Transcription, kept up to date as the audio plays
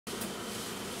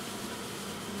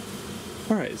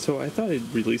Alright, so I thought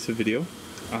I'd release a video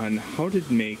on how to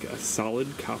make a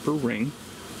solid copper ring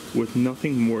with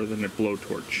nothing more than a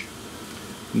blowtorch.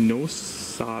 No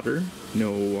solder,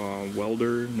 no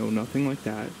welder, no nothing like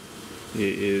that. It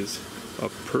is a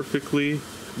perfectly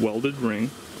welded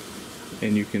ring,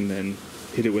 and you can then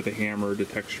hit it with a hammer to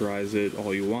texturize it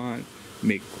all you want,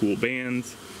 make cool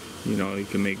bands. You know, you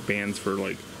can make bands for,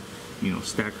 like, you know,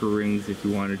 stacker rings if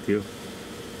you wanted to.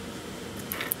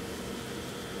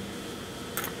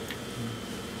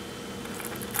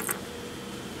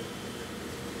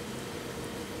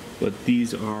 But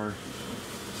these are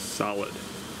solid.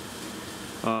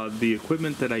 The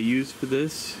equipment that I use for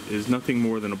this is nothing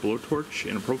more than a blowtorch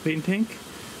and a propane tank.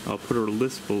 I'll put a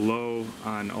list below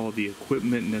on all the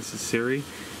equipment necessary.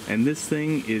 And this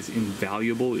thing is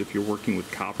invaluable if you're working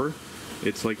with copper.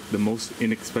 It's like the most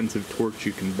inexpensive torch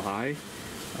you can buy,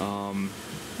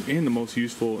 and the most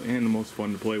useful and the most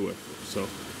fun to play with. So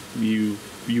you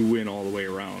win all the way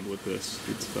around with this.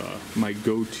 It's my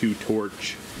go-to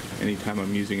torch anytime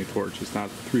I'm using a torch. It's not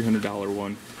a $300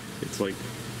 one. It's like,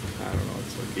 I don't know,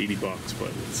 it's like 80 bucks,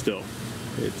 but still,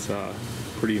 it's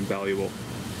pretty invaluable.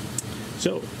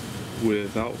 So,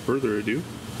 without further ado,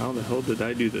 how the hell did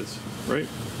I do this? Right?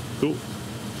 Cool.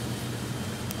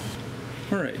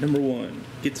 Alright, number one,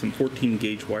 get some 14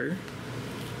 gauge wire.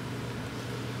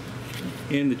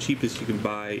 And the cheapest you can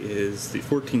buy is the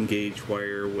 14 gauge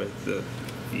wire with the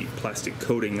plastic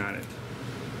coating on it.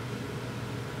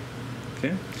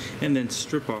 Okay? And then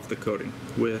strip off the coating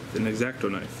with an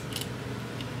X-Acto knife.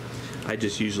 I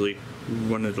just usually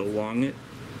run it along it,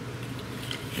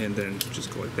 and then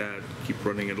just go like that, keep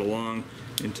running it along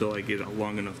until I get a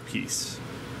long enough piece.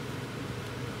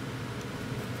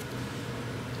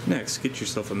 Next, get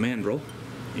yourself a mandrel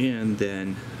and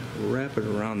then wrap it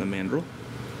around the mandrel.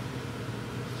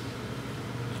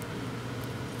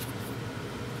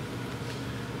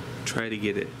 Try to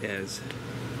get it as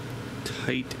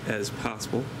tight as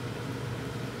possible.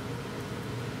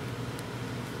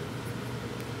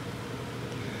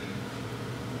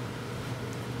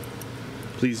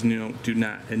 Please do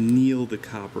not anneal the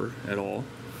copper at all.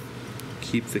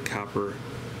 Keep the copper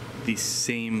the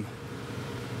same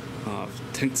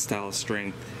tensile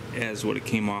strength as what it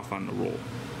came off on the roll.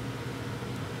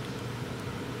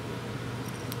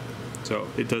 So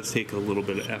it does take a little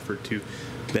bit of effort to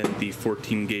bend the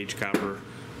 14 gauge copper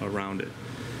around it.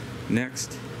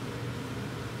 Next,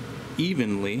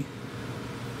 evenly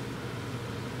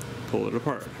pull it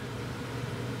apart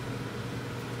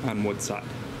on one side.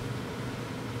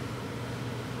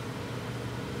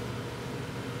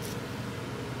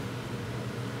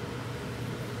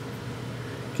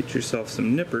 Get yourself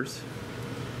some nippers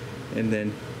and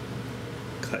then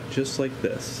cut just like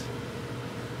this.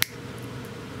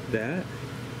 That,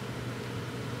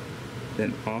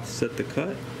 then offset the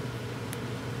cut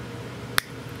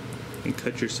and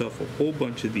cut yourself a whole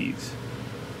bunch of these,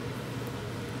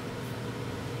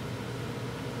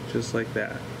 just like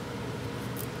that.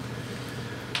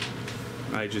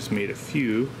 I just made a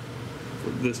few for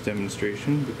this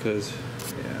demonstration because,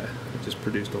 yeah, I just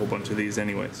produced a whole bunch of these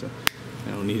anyway, so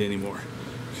I don't need any more.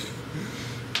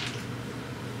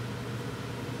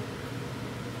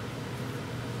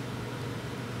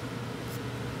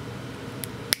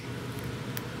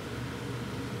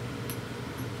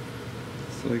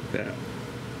 Just like that.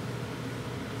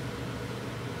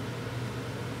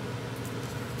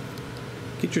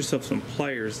 Get yourself some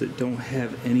pliers that don't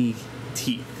have any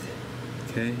teeth.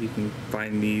 Okay, you can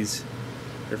find these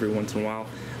every once in a while.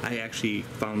 I actually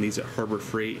found these at Harbor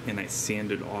Freight and I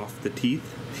sanded off the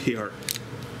teeth. They are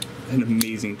an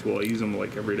amazing tool. I use them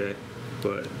like every day.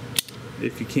 But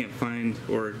if you can't find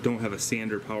or don't have a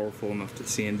sander powerful enough to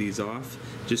sand these off,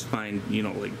 just find, you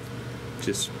know, like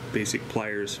just basic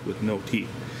pliers with no teeth.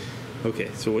 Okay,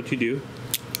 so what you do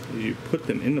is you put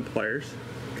them in the pliers,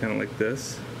 kind of like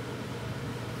this.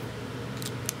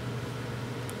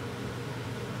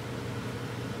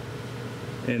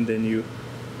 And then you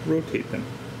rotate them.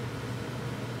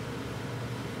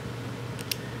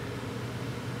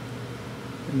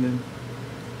 And then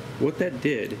what that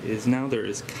did is now there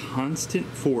is constant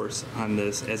force on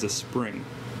this as a spring.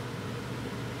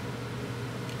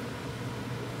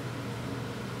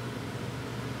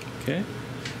 Okay?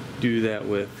 Do that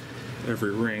with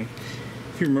every ring.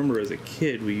 If you remember as a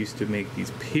kid, we used to make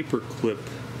these paper clip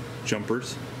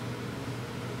jumpers.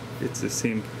 It's the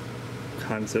same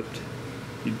concept.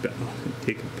 You'd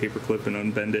take a paper clip and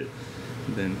unbend it,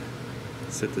 then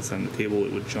set this on the table,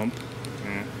 it would jump.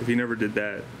 If you never did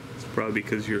that, it's probably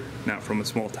because you're not from a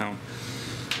small town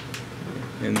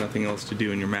and nothing else to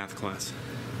do in your math class.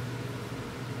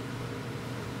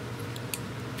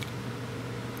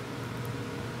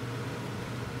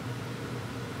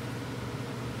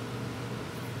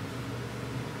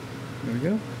 we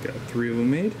go. Got 3 of them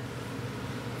made.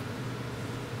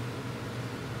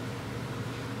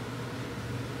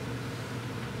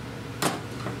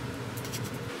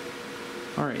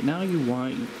 Alright, now you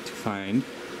want to find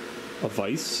a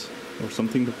vise or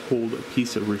something to hold a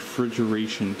piece of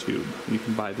refrigeration tube. You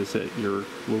can buy this at your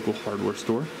local hardware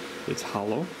store. It's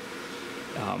hollow.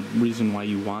 Reason why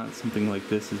you want something like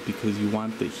this is because you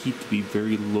want the heat to be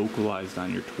very localized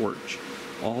on your torch.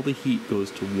 All the heat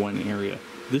goes to one area.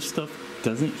 This stuff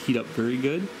doesn't heat up very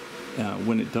good.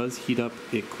 When it does heat up,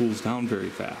 it cools down very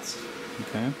fast.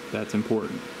 Okay, that's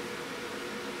important.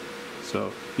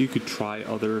 So you could try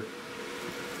other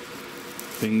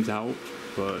things out,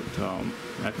 but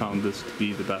I found this to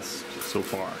be the best so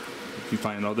far. If you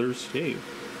find others, hey,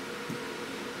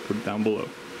 put it down below.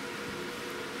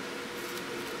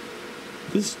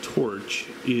 This torch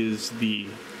is the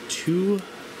let's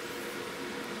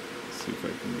see if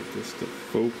I can get this to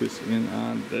focus in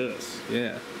on this.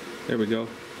 Yeah, there we go.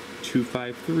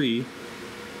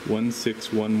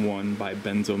 253-1611 by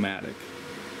Benzomatic.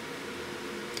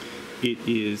 It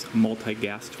is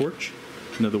multi-gas torch.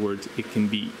 In other words, it can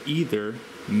be either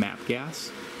MAP gas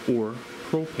or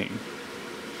propane.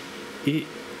 It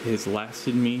has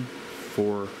lasted me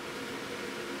forever.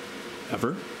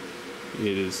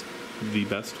 It is the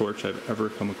best torch I've ever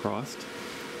come across.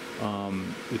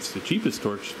 It's the cheapest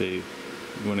torch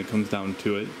when it comes down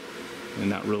to it, and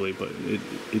not really, but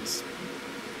it's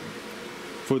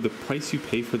for the price you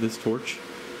pay for this torch,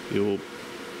 it will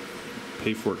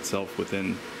pay for itself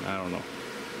within, I don't know,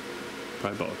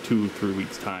 probably about 2-3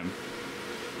 weeks time.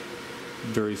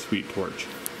 Very sweet torch.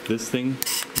 This thing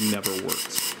never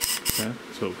works. Okay,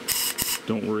 so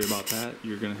don't worry about that.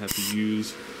 You're gonna have to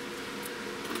use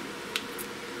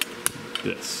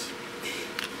this.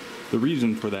 The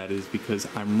reason for that is because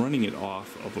I'm running it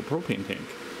off of a propane tank.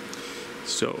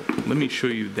 So let me show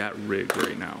you that rig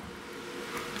right now.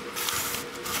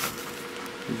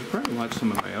 You probably watched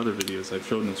some of my other videos. I've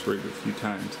shown this rig a few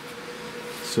times.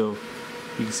 So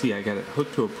you can see I got it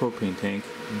hooked to a propane tank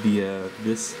via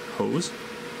this hose.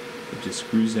 It just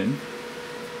screws in,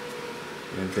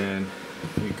 and then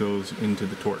it goes into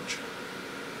the torch.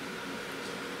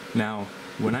 Now,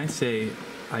 when I say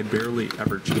I barely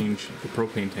ever change the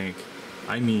propane tank,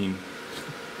 I mean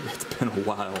it's been a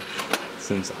while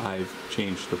since I've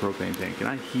changed the propane tank, and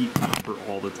I heat copper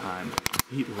all the time. I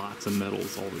heat lots of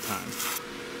metals all the time.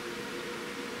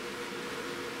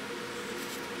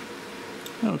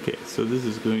 Okay, so this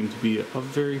is going to be a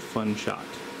very fun shot.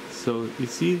 So you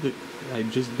see that I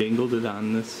just dangled it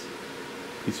on this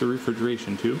piece of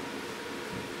refrigeration tube.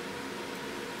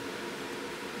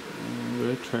 I'm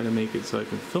going to try to make it so I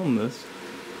can film this.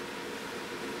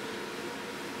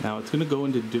 Now it's going to go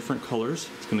into different colors.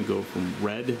 It's going to go from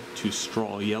red to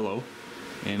straw yellow.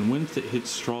 And once it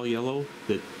hits straw yellow,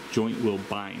 the joint will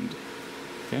bind.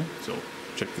 Okay, so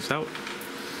check this out.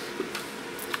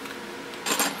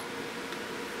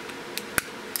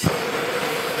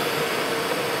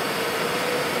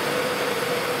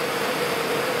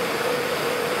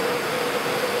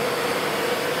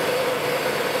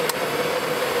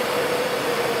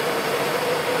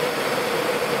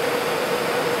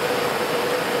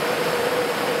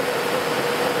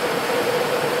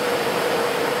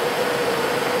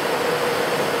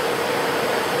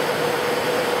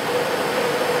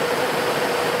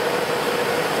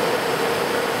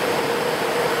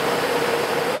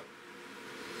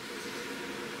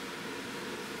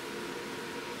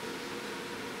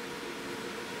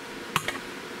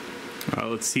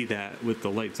 Let's see that with the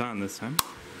lights on this time.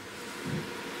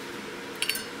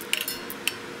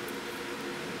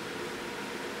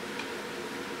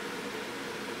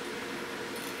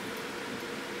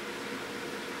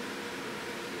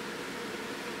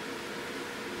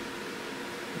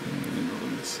 And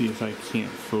let me see if I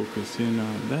can't focus in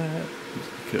on that,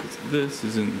 just because this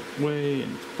is in the way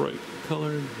and it's bright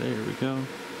colored. There we go.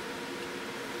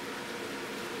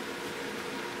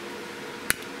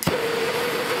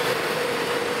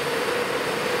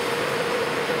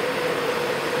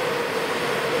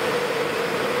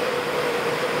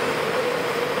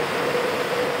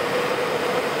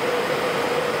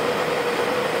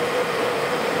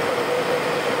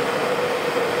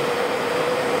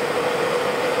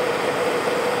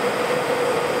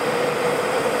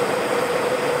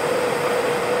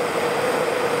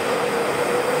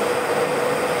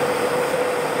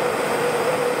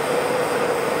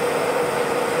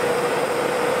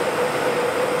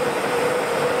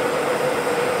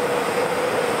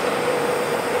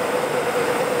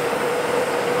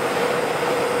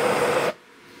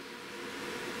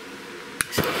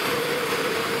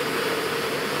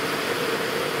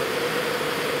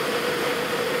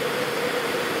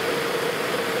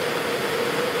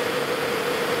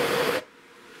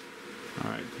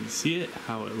 You see it?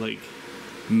 How it like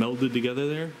melded together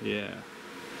there? Yeah.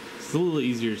 It's a little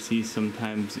easier to see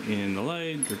sometimes in the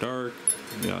light or dark.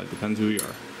 Yeah, it depends who you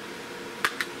are.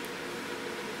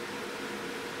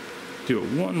 Do it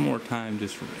one more time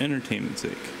just for entertainment's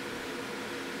sake.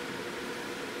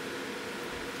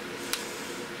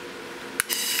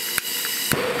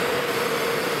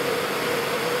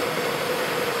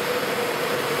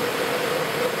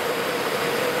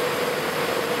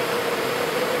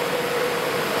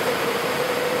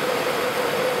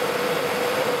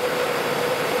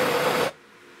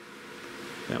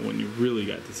 That one you really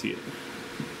got to see it.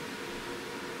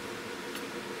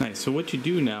 Nice, so what you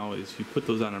do now is you put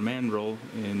those on a mandrel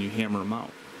and you hammer them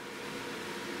out.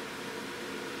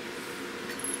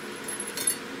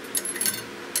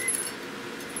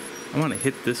 I want to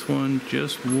hit this one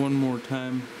just one more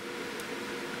time.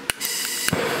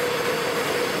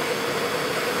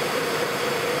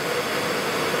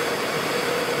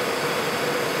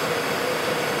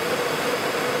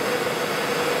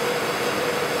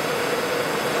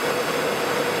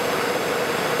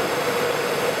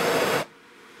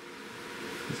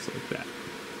 Like that.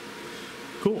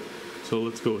 Cool. So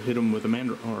let's go hit them with a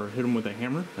hit them with a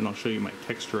hammer, and I'll show you my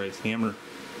texturized hammer.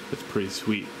 It's pretty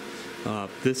sweet.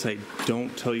 This I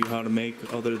don't tell you how to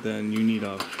make, other than you need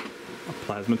a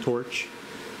plasma torch.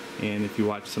 And if you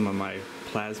watch some of my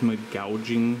plasma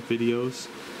gouging videos,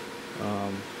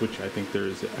 which I think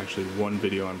there's actually one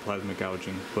video on plasma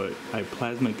gouging, but I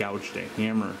plasma gouged a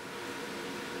hammer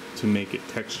to make it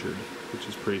textured, which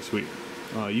is pretty sweet.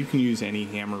 You can use any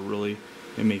hammer really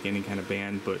and make any kind of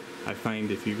band, but I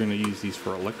find if you're going to use these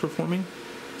for electroforming,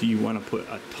 you want to put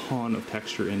a ton of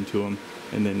texture into them,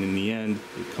 and then in the end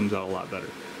it comes out a lot better.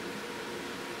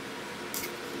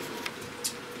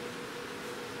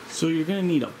 So you're going to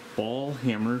need a ball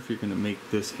hammer if you're going to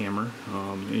make this hammer.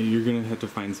 And you're going to have to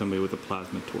find somebody with a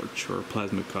plasma torch or a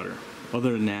plasma cutter.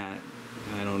 Other than that,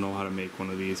 I don't know how to make one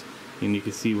of these. And you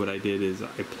can see what I did is I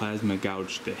plasma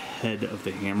gouged the head of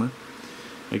the hammer.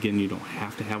 Again, you don't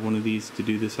have to have one of these to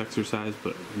do this exercise,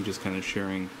 but I'm just kind of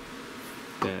sharing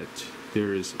that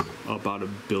there's about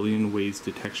 1 billion ways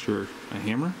to texture a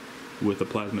hammer with a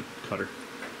plasma cutter.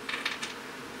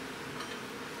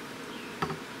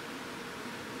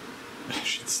 I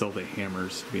should sell the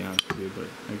hammers, to be honest with you, but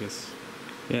I guess,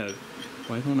 yeah,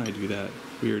 why don't I do that?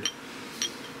 Weird.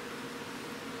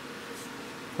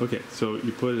 Okay, so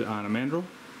you put it on a mandrel.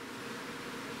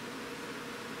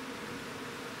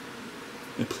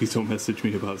 And please don't message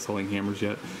me about selling hammers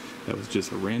yet. That was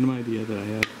just a random idea that I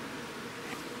had.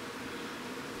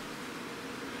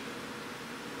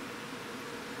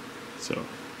 So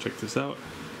check this out,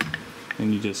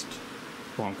 and you just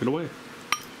bonk it away.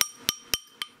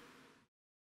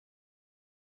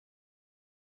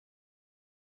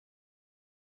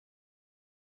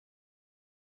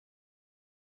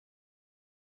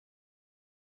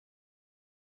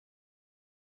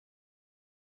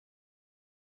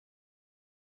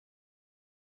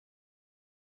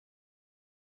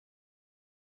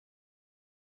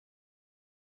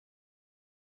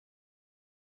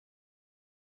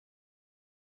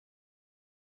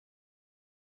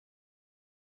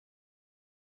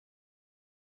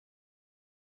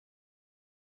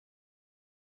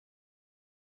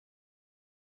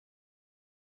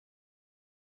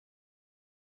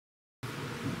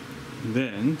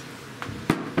 Then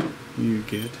you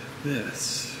get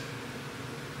this,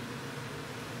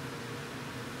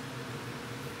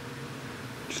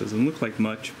 which doesn't look like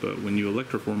much, but when you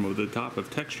electroform over the top of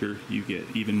texture, you get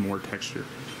even more texture.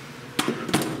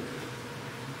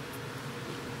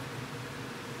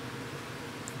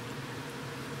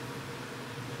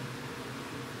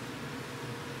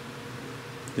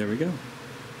 There we go.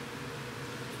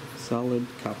 Solid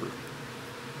copper.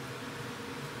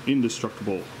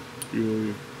 Indestructible.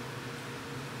 Yeah.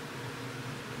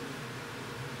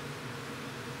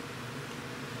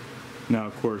 Now,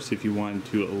 of course, if you wanted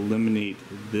to eliminate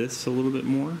this a little bit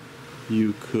more,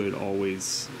 you could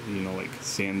always, like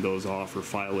sand those off or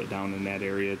file it down in that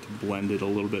area to blend it a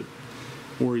little bit,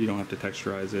 or you don't have to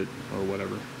texturize it or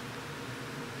whatever.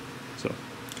 So,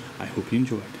 I hope you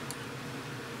enjoyed.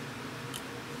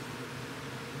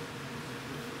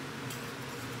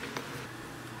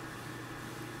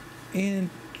 And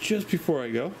just before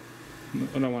I go,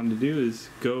 what I wanted to do is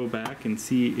go back and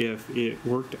see if it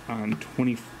worked on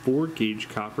 24 gauge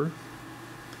copper.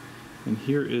 And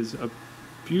here is a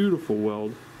beautiful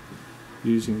weld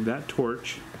using that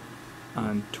torch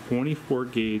on 24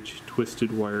 gauge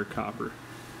twisted wire copper.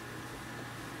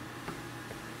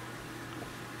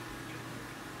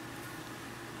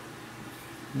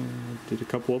 Did a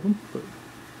couple of them, but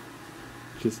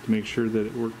just to make sure that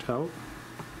it worked out.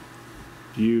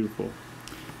 Beautiful.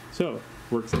 So,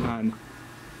 works on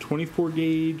 24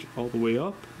 gauge all the way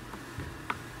up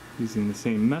using the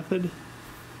same method.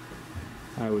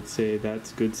 I would say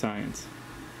that's good science.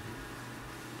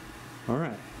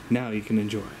 Alright, now you can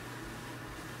enjoy.